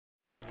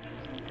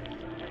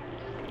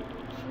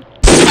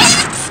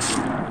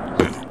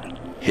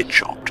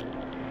headshot.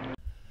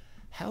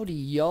 Howdy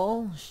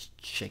y'all,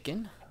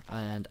 Chicken,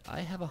 and I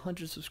have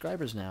 100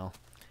 subscribers now.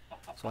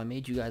 So I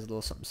made you guys a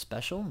little something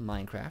special in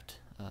Minecraft.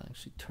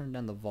 Actually turn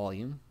down the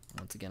volume.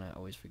 Once again, I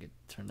always forget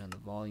to turn down the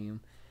volume.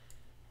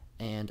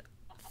 And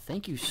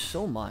thank you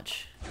so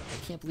much.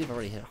 I can't believe I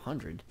already hit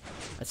 100.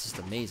 That's just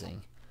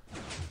amazing.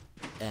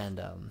 And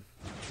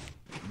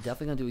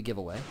definitely gonna do a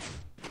giveaway,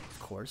 of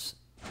course.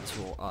 This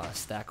will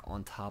stack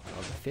on top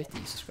of the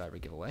 50 subscriber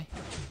giveaway.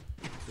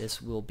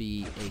 This will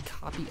be a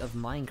copy of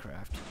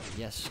Minecraft.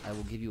 Yes, I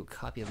will give you a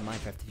copy of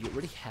Minecraft. If you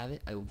already have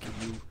it, I will give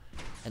you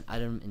an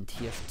item in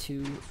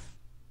TF2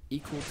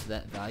 equal to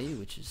that value,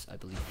 which is, I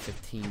believe,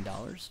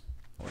 $15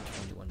 or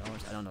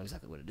 $21. I don't know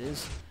exactly what it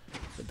is,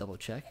 but double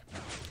check.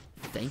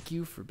 Thank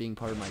you for being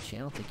part of my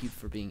channel. Thank you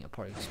for being a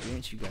part of the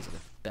experience. You guys are the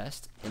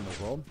best in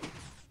the world.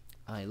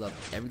 I love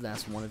every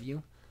last one of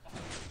you,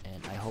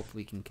 and I hope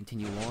we can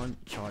continue on,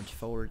 charge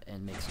forward,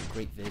 and make some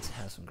great vids,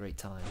 have some great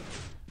time.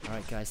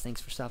 Alright guys,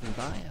 thanks for stopping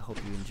by. I hope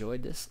you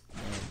enjoyed this,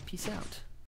 and peace out.